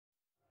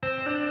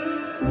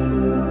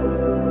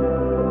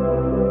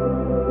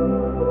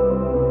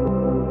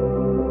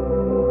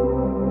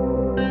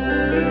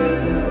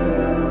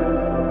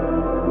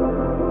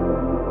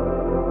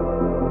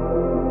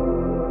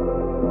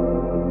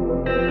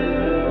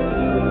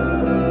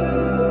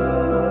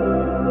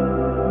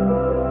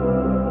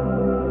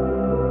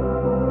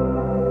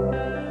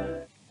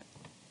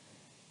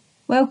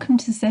Welcome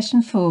to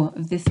session 4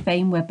 of this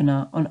FAME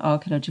webinar on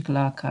archaeological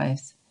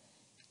archives.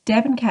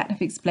 Deb and Kat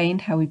have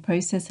explained how we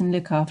process and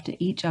look after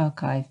each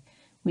archive,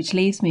 which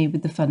leaves me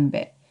with the fun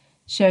bit,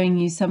 showing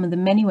you some of the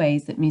many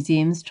ways that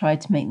museums try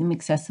to make them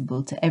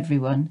accessible to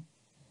everyone.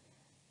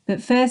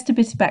 But first, a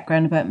bit of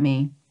background about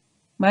me.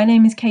 My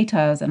name is Kate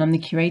Iles and I'm the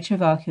Curator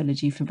of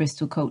Archaeology for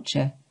Bristol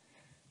Culture.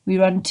 We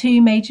run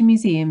 2 major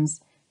museums,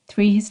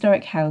 3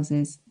 historic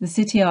houses, the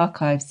City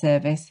Archives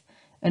Service,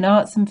 an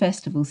arts and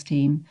festivals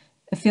team,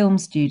 a film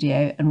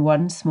studio and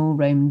 1 small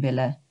Roman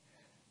villa.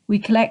 We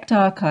collect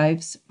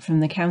archives from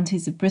the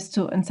counties of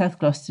Bristol and South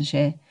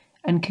Gloucestershire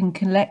and can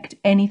collect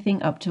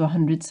anything up to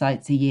 100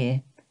 sites a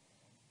year.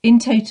 In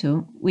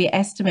total, we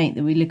estimate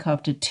that we look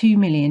after 2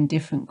 million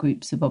different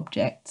groups of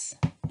objects.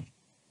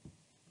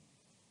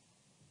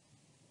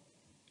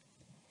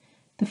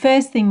 The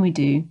first thing we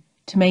do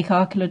to make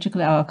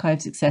archaeological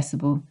archives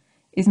accessible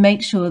is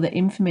make sure that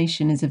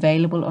information is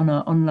available on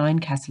our online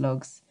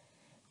catalogues.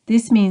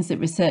 This means that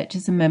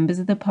researchers and members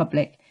of the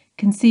public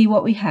can see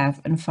what we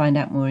have and find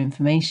out more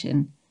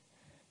information.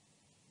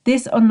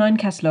 This online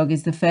catalogue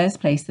is the first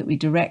place that we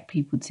direct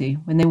people to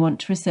when they want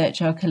to research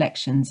our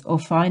collections or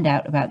find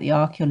out about the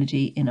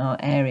archaeology in our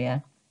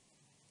area.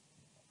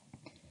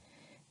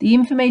 The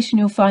information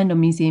you'll find on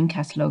museum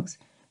catalogues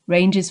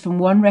ranges from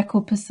 1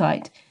 record per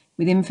site,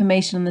 with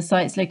information on the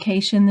site's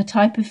location, the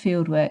type of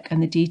fieldwork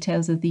and the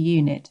details of the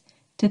unit,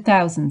 to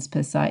thousands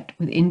per site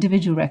with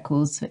individual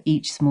records for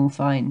each small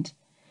find.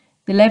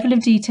 The level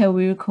of detail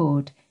we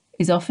record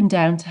is often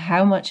down to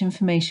how much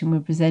information we're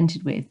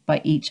presented with by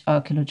each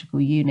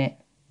archaeological unit.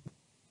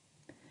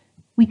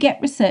 We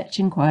get research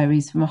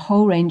inquiries from a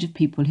whole range of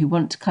people who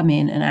want to come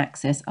in and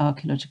access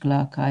archaeological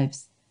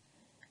archives.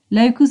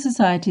 Local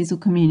societies or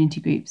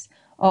community groups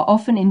are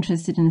often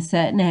interested in a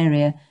certain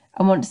area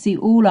and want to see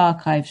all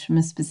archives from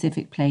a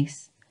specific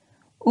place.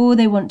 Or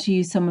they want to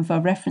use some of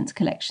our reference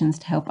collections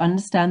to help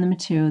understand the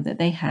material that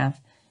they have,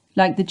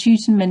 like the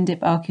Chewton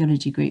Mendip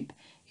Archaeology Group,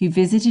 who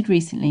visited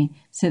recently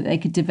so that they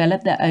could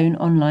develop their own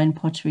online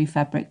pottery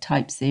fabric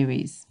type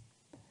series.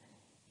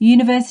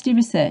 University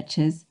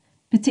researchers,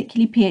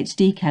 particularly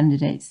PhD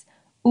candidates,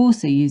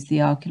 also use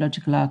the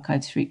archaeological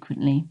archives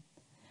frequently.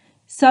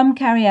 Some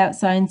carry out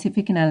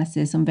scientific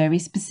analysis on very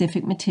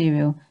specific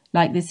material,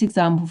 like this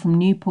example from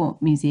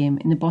Newport Museum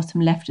in the bottom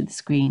left of the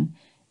screen,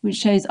 which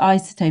shows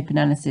isotope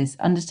analysis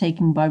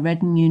undertaken by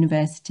Reading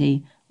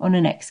University on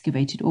an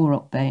excavated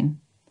auroch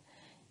bone.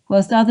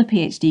 Whilst other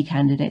PhD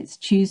candidates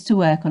choose to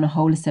work on a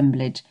whole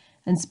assemblage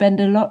and spend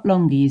a lot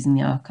longer using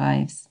the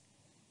archives.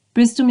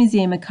 Bristol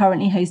Museum are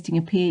currently hosting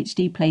a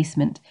PhD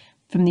placement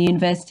from the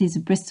Universities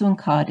of Bristol and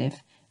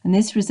Cardiff, and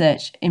this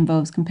research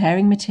involves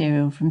comparing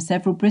material from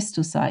several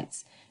Bristol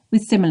sites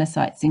with similar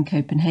sites in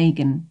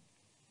Copenhagen.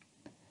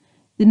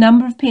 The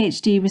number of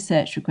PhD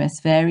research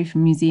requests vary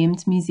from museum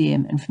to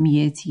museum and from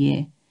year to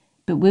year,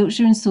 but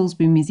Wiltshire and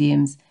Salisbury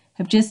museums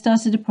have just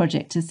started a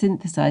project to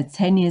synthesise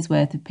 10 years'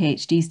 worth of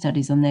PhD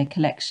studies on their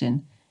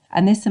collection,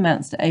 and this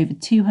amounts to over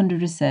 200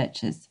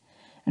 researchers.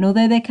 And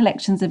although their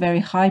collections are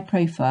very high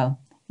profile,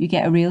 you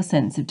get a real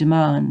sense of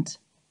demand.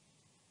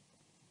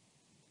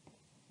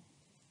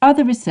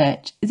 Other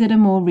research is at a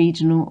more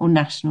regional or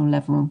national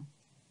level.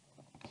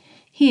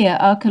 Here,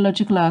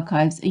 archaeological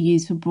archives are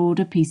used for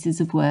broader pieces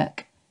of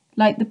work,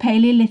 like the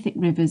Paleolithic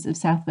Rivers of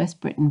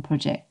Southwest Britain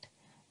project,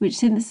 which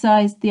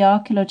synthesised the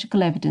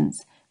archaeological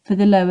evidence for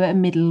the lower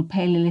and middle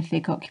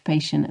Paleolithic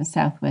occupation of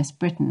southwest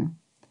Britain.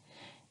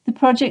 The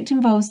project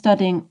involves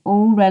studying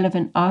all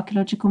relevant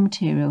archaeological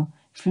material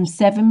from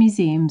 7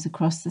 museums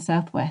across the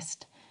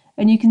southwest,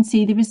 and you can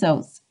see the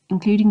results,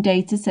 including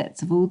data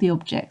sets of all the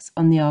objects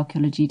on the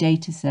Archaeology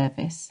Data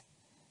Service.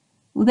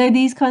 Although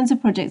these kinds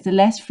of projects are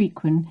less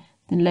frequent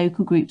than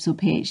local groups or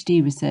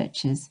PhD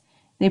researchers,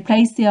 they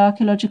place the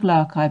archaeological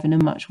archive in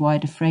a much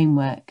wider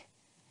framework.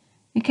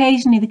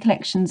 Occasionally the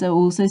collections are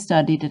also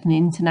studied at an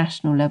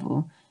international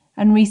level,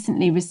 and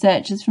recently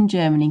researchers from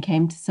Germany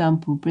came to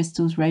sample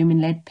Bristol's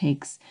Roman lead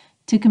pigs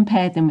to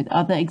compare them with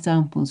other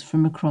examples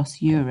from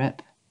across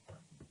Europe.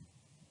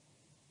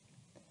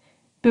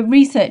 But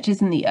research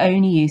isn't the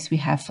only use we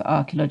have for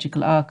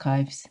archaeological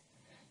archives.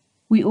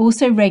 We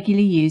also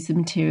regularly use the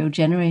material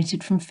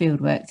generated from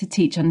fieldwork to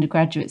teach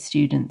undergraduate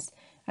students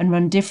and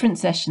run different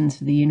sessions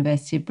for the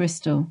University of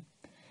Bristol.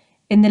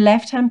 In the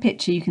left-hand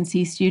picture you can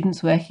see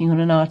students working on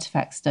an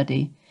artefact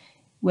study,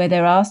 where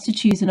they're asked to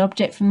choose an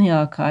object from the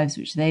archives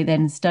which they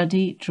then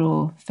study,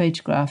 draw,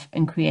 photograph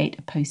and create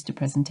a poster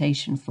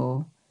presentation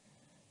for.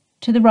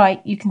 To the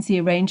right you can see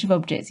a range of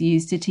objects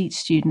used to teach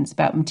students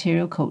about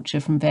material culture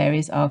from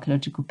various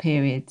archaeological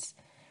periods.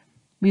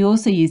 We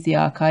also use the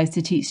archives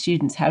to teach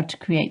students how to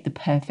create the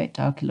perfect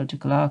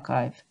archaeological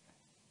archive.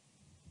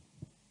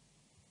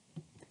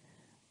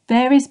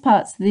 Various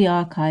parts of the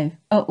archive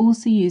are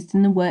also used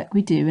in the work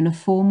we do in a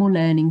formal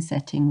learning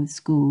setting with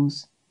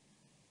schools.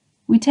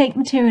 We take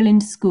material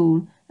into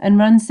school and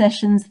run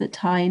sessions that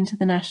tie into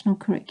the national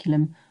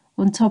curriculum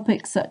on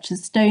topics such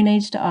as Stone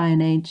Age to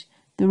Iron Age,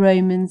 the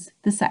Romans,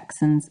 the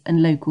Saxons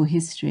and local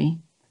history.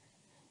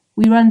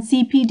 We run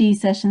CPD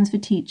sessions for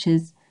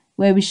teachers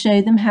where we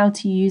show them how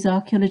to use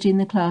archaeology in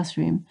the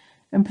classroom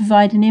and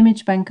provide an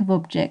image bank of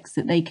objects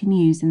that they can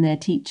use in their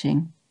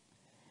teaching.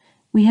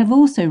 We have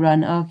also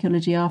run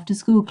archaeology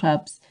after-school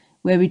clubs,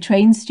 where we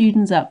train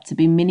students up to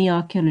be mini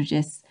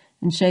archaeologists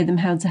and show them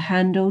how to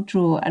handle,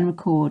 draw and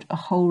record a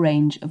whole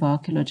range of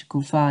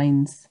archaeological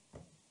finds.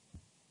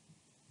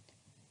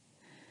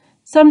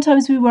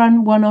 Sometimes we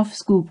run one-off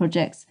school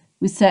projects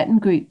with certain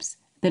groups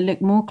that look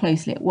more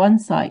closely at one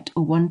site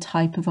or one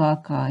type of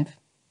archive.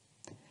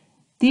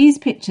 These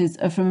pictures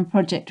are from a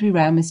project we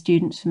ran with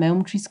students from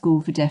Elmtree School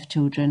for Deaf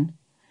Children.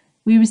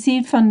 We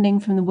received funding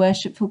from the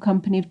Worshipful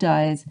Company of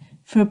Dyers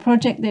for a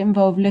project that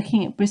involved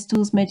looking at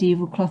Bristol's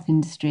medieval cloth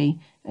industry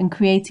and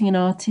creating an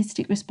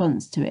artistic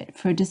response to it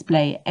for a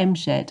display at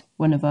M-Shed,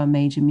 one of our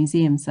major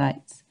museum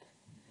sites.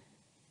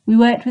 We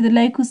worked with a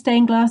local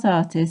stained glass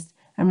artist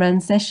and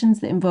ran sessions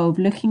that involved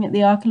looking at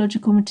the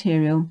archaeological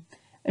material,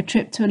 a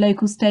trip to a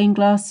local stained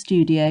glass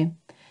studio,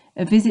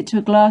 a visit to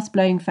a glass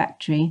blowing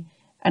factory,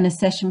 and a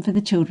session for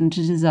the children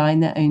to design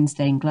their own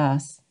stained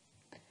glass.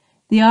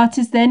 The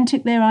artists then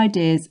took their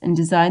ideas and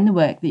designed the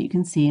work that you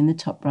can see in the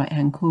top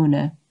right-hand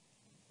corner.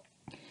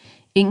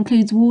 It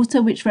includes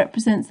water, which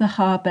represents the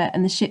harbour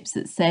and the ships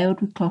that sailed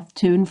with cloth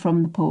to and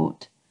from the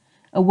port,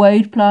 a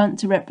woad plant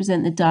to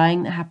represent the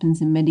dyeing that happens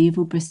in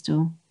medieval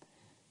Bristol,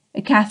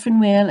 a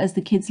Catherine wheel as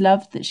the kids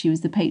loved that she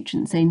was the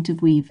patron saint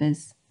of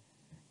weavers,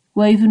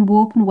 woven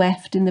warp and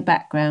weft in the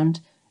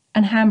background,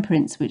 and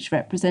handprints which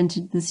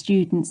represented the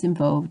students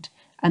involved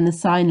and the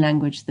sign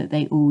language that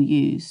they all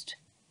used.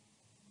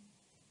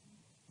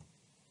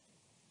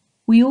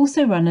 We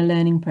also run a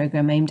learning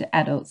programme aimed at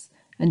adults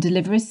and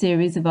deliver a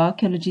series of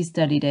archaeology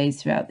study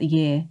days throughout the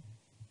year.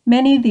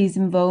 Many of these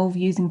involve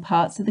using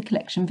parts of the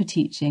collection for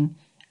teaching,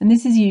 and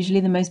this is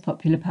usually the most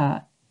popular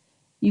part.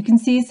 You can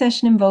see a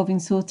session involving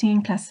sorting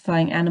and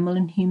classifying animal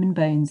and human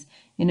bones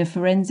in a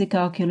forensic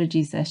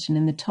archaeology session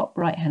in the top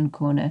right-hand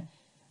corner,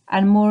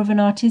 and more of an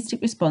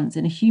artistic response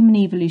in a human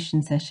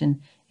evolution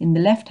session in the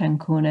left-hand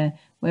corner,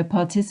 where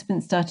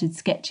participants started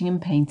sketching and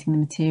painting the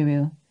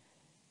material.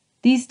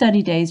 These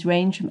study days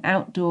range from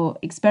outdoor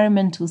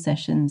experimental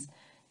sessions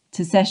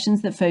to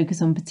sessions that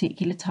focus on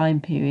particular time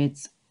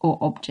periods or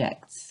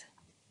objects.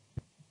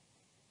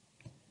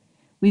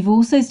 We've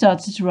also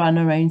started to run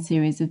our own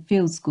series of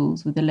field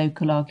schools with a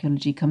local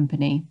archaeology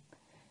company.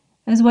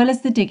 As well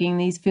as the digging,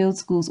 these field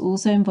schools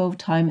also involve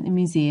time at the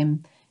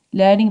museum,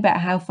 learning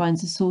about how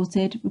finds are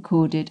sorted,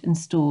 recorded and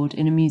stored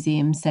in a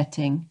museum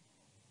setting.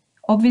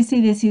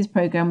 Obviously this year's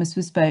programme was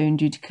postponed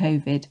due to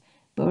COVID,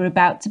 but we're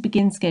about to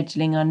begin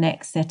scheduling our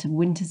next set of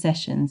winter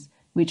sessions,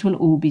 which will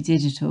all be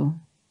digital.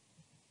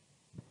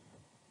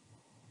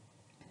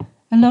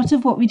 A lot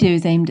of what we do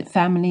is aimed at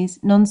families,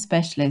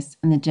 non-specialists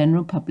and the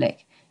general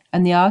public,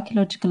 and the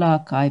Archaeological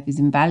Archive is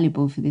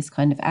invaluable for this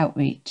kind of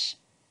outreach.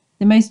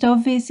 The most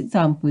obvious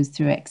example is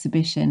through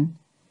exhibition.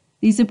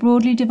 These are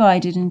broadly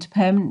divided into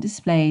permanent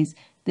displays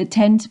that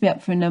tend to be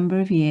up for a number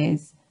of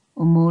years,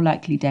 or more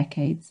likely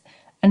decades,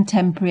 and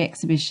temporary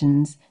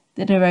exhibitions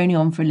that are only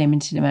on for a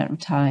limited amount of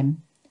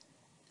time.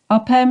 Our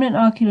permanent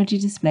archaeology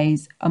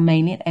displays are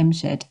mainly at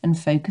M-Shed and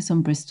focus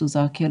on Bristol's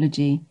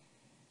archaeology.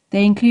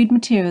 They include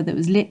material that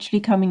was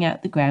literally coming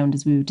out the ground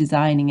as we were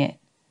designing it.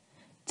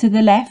 To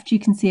the left you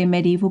can see a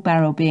medieval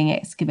barrel being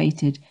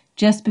excavated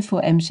just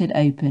before M-Shed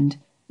opened,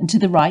 and to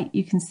the right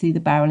you can see the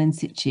barrel in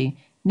situ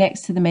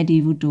next to the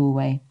medieval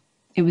doorway.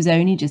 It was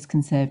only just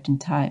conserved in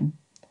time.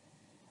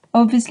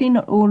 Obviously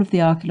not all of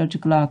the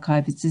archaeological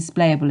archive is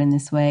displayable in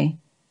this way.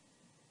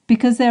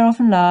 Because they're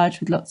often large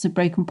with lots of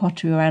broken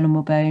pottery or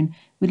animal bone,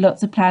 with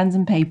lots of plans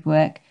and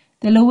paperwork,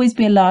 there'll always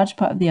be a large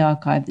part of the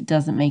archive that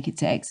doesn't make it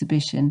to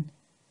exhibition.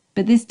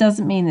 But this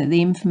doesn't mean that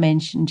the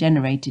information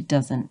generated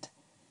doesn't.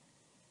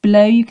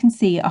 Below you can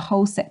see a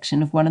whole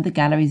section of one of the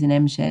galleries in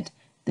M-Shed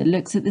that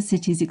looks at the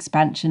city's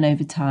expansion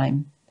over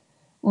time.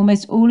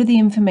 Almost all of the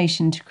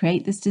information to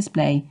create this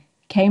display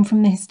came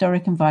from the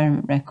Historic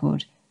Environment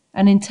Record,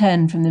 and in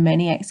turn from the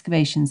many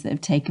excavations that have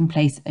taken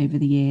place over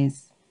the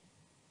years.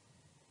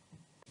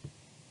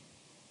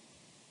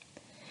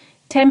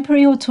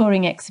 Temporary or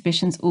touring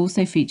exhibitions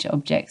also feature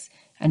objects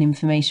and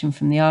information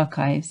from the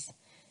archives.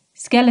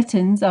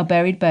 Skeletons Are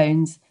Buried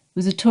Bones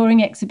was a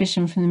touring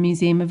exhibition from the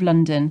Museum of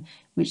London,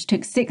 which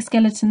took 6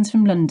 skeletons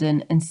from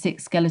London and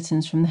 6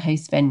 skeletons from the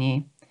host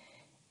venue.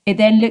 It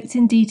then looked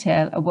in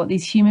detail at what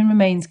these human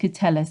remains could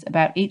tell us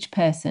about each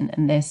person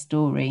and their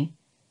story.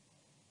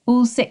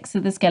 All 6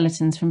 of the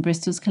skeletons from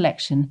Bristol's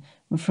collection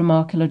were from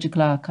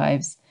archaeological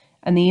archives,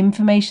 and the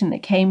information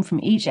that came from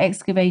each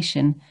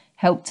excavation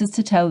helped us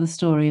to tell the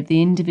story of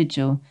the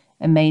individual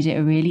and made it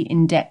a really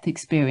in-depth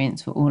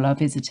experience for all our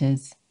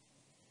visitors.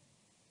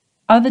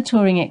 Other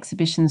touring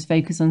exhibitions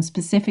focus on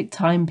specific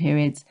time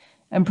periods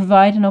and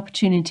provide an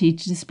opportunity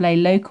to display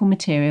local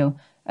material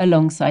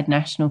alongside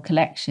national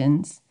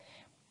collections.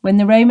 When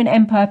the Roman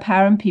Empire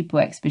Power and People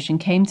exhibition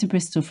came to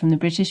Bristol from the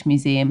British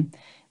Museum,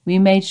 we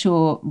made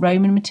sure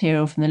Roman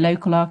material from the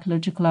local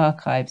archaeological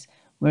archives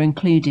were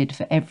included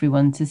for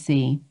everyone to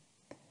see.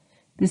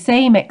 The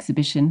same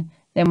exhibition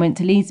then went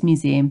to Leeds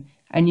Museum,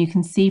 and you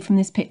can see from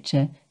this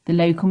picture the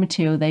local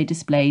material they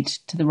displayed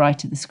to the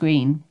right of the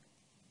screen.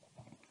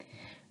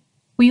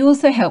 We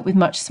also help with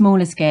much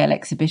smaller scale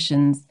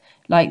exhibitions,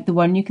 like the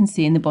one you can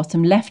see in the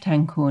bottom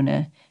left-hand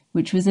corner,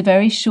 which was a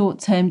very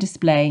short-term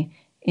display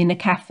in a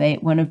cafe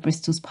at one of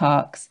Bristol's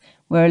parks,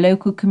 where a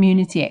local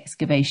community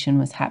excavation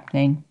was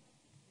happening.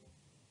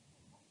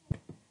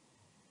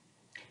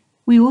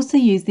 We also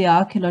use the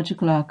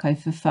Archaeological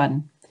Archive for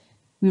fun.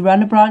 We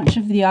run a branch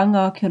of the Young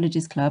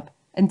Archaeologists Club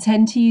and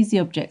tend to use the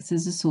objects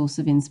as a source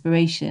of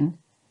inspiration.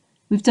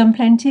 We've done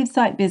plenty of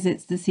site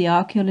visits to see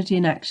archaeology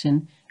in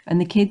action, and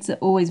the kids are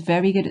always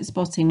very good at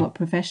spotting what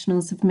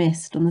professionals have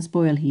missed on the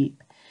spoil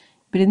heap.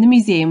 But in the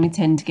museum, we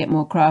tend to get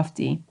more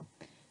crafty.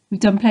 We've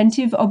done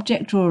plenty of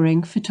object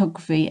drawing,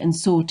 photography, and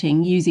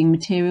sorting using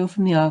material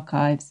from the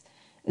archives,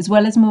 as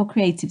well as more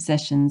creative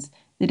sessions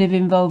that have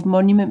involved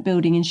monument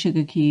building in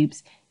sugar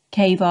cubes,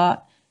 cave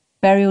art,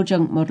 burial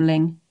junk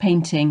modelling,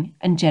 painting,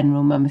 and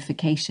general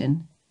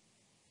mummification.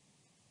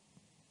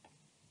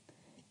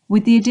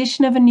 With the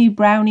addition of a new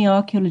Brownie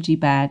Archaeology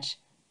badge,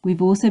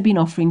 we've also been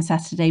offering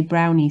Saturday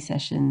Brownie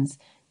sessions,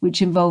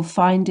 which involve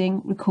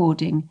finding,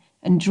 recording,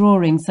 and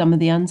drawing some of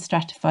the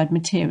unstratified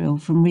material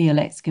from real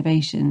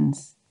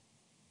excavations.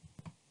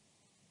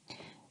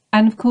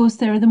 And of course,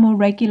 there are the more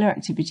regular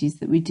activities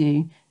that we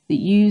do that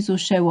use or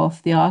show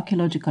off the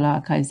archaeological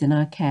archives in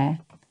our care.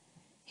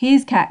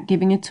 Here's Kat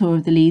giving a tour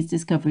of the Leeds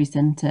Discovery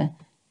Centre,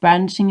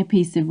 brandishing a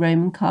piece of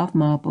Roman carved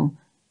marble,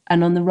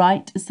 and on the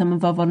right are some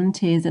of our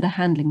volunteers at a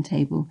handling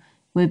table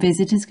where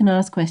visitors can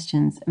ask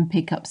questions and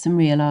pick up some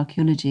real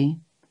archaeology.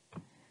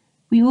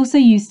 We also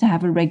used to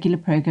have a regular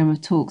programme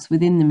of talks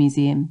within the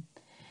museum.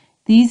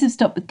 These have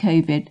stopped with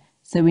COVID,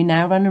 so we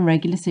now run a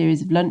regular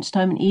series of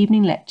lunchtime and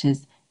evening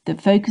lectures that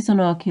focus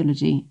on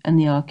archaeology and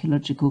the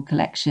archaeological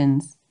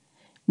collections.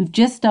 We've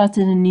just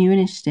started a new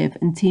initiative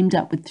and teamed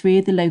up with 3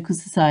 of the local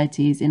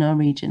societies in our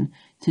region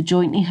to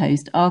jointly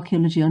host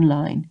Archaeology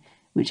Online,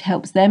 which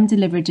helps them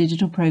deliver a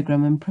digital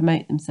programme and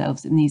promote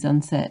themselves in these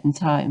uncertain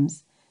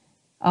times.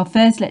 Our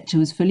first lecture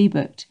was fully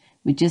booked,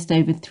 with just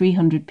over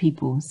 300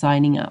 people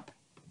signing up.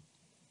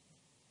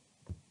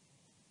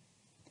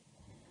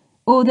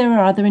 Or there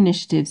are other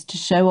initiatives to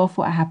show off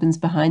what happens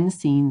behind the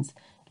scenes,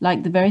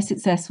 like the very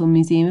successful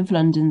Museum of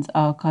London's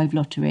Archive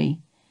Lottery.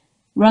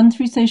 Run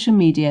through social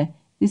media,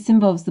 this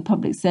involves the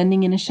public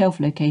sending in a shelf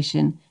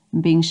location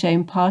and being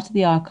shown part of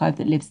the archive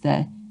that lives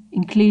there,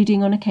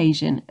 including on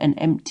occasion an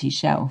empty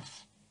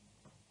shelf.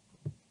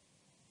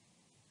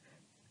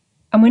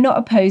 And we're not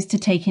opposed to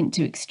taking it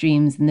to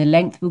extremes and the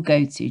length we'll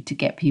go to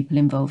get people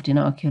involved in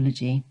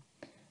archaeology.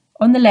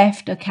 On the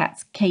left are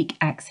Kat's cake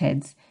axe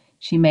heads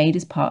she made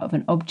as part of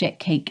an object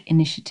cake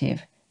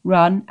initiative,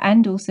 run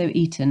and also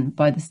eaten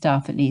by the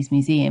staff at Leeds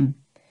Museum.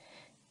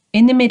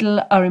 In the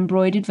middle are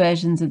embroidered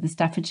versions of the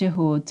Staffordshire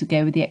Hoard to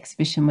go with the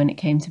exhibition when it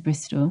came to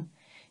Bristol.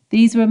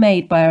 These were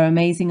made by our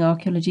amazing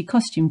archaeology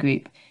costume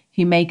group,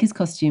 who make us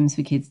costumes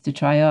for kids to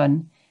try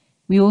on.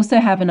 We also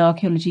have an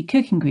archaeology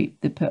cooking group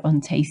that put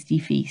on tasty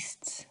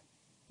feasts.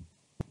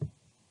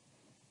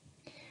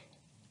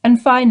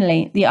 And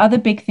finally, the other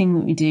big thing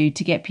that we do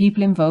to get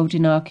people involved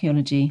in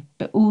archaeology,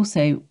 but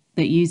also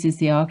that uses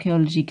the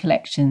archaeology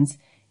collections,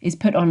 is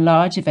put on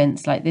large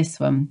events like this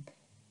one,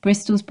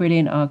 Bristol's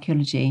Brilliant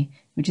Archaeology,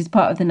 which is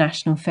part of the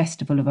National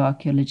Festival of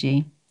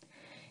Archaeology.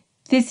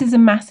 This is a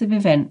massive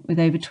event with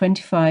over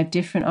 25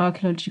 different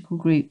archaeological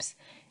groups,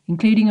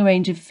 including a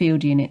range of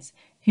field units,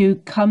 who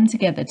come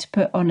together to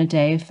put on a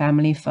day of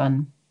family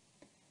fun.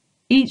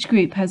 Each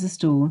group has a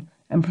stall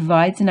and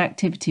provides an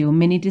activity or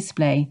mini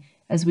display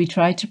as we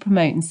try to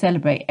promote and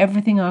celebrate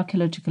everything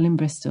archaeological in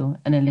Bristol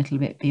and a little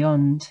bit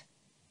beyond.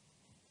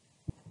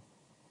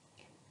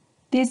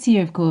 This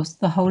year, of course,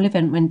 the whole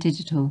event went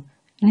digital,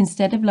 and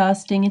instead of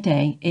lasting a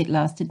day, it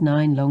lasted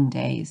 9 long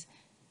days.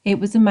 It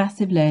was a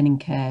massive learning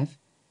curve.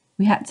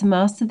 We had to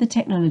master the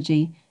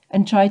technology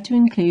and try to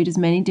include as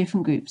many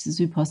different groups as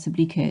we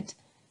possibly could,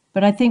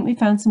 but I think we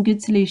found some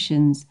good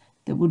solutions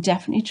that we'll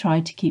definitely try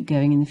to keep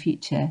going in the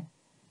future.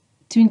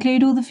 To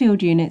include all the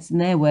field units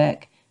and their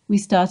work, we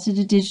started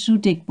a digital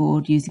dig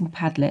board using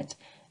Padlet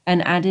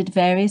and added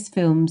various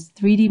films,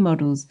 3D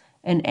models,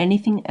 and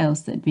anything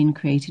else that had been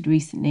created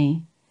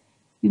recently.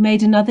 We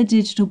made another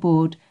digital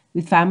board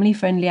with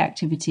family-friendly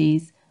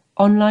activities,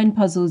 online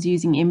puzzles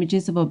using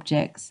images of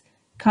objects,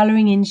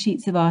 colouring in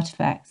sheets of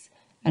artefacts,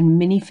 and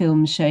mini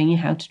films showing you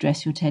how to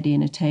dress your teddy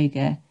in a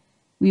toga.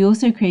 We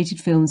also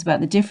created films about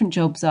the different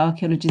jobs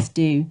archaeologists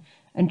do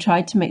and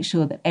tried to make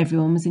sure that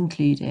everyone was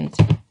included.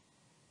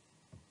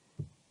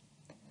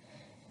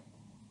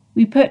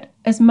 We put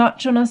as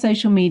much on our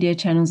social media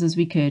channels as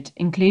we could,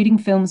 including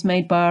films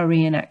made by our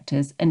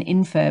reenactors and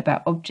info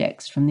about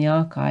objects from the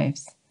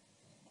archives.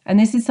 And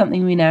this is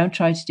something we now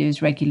try to do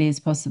as regularly as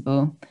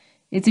possible.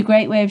 It's a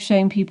great way of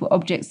showing people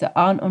objects that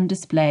aren't on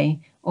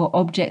display or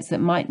objects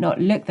that might not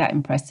look that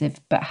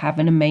impressive but have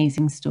an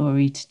amazing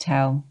story to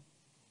tell.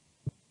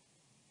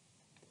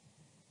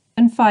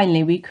 And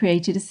finally, we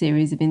created a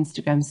series of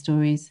Instagram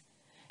stories.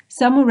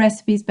 Some were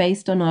recipes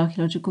based on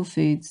archaeological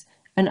foods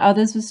and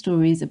others were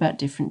stories about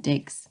different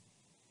digs.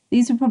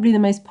 These were probably the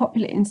most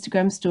popular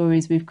Instagram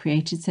stories we've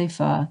created so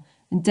far,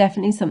 and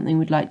definitely something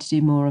we'd like to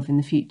do more of in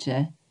the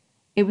future.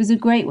 It was a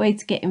great way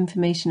to get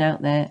information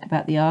out there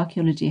about the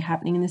archaeology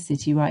happening in the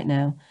city right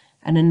now,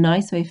 and a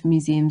nice way for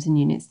museums and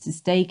units to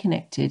stay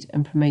connected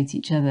and promote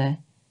each other.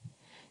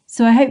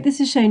 So I hope this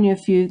has shown you a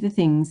few of the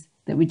things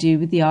that we do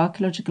with the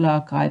archaeological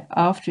archive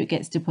after it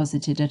gets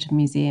deposited at a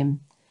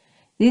museum.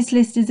 This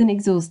list isn't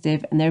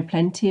exhaustive, and there are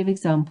plenty of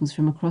examples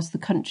from across the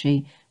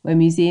country where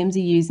museums are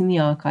using the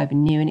archive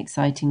in new and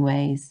exciting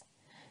ways.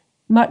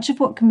 Much of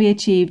what can be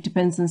achieved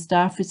depends on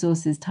staff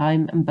resources,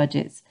 time and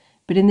budgets,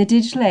 but in the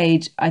digital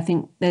age, I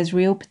think there's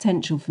real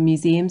potential for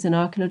museums and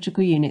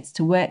archaeological units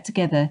to work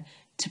together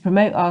to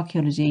promote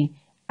archaeology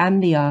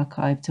and the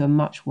archive to a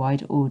much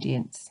wider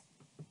audience.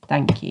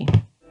 Thank you.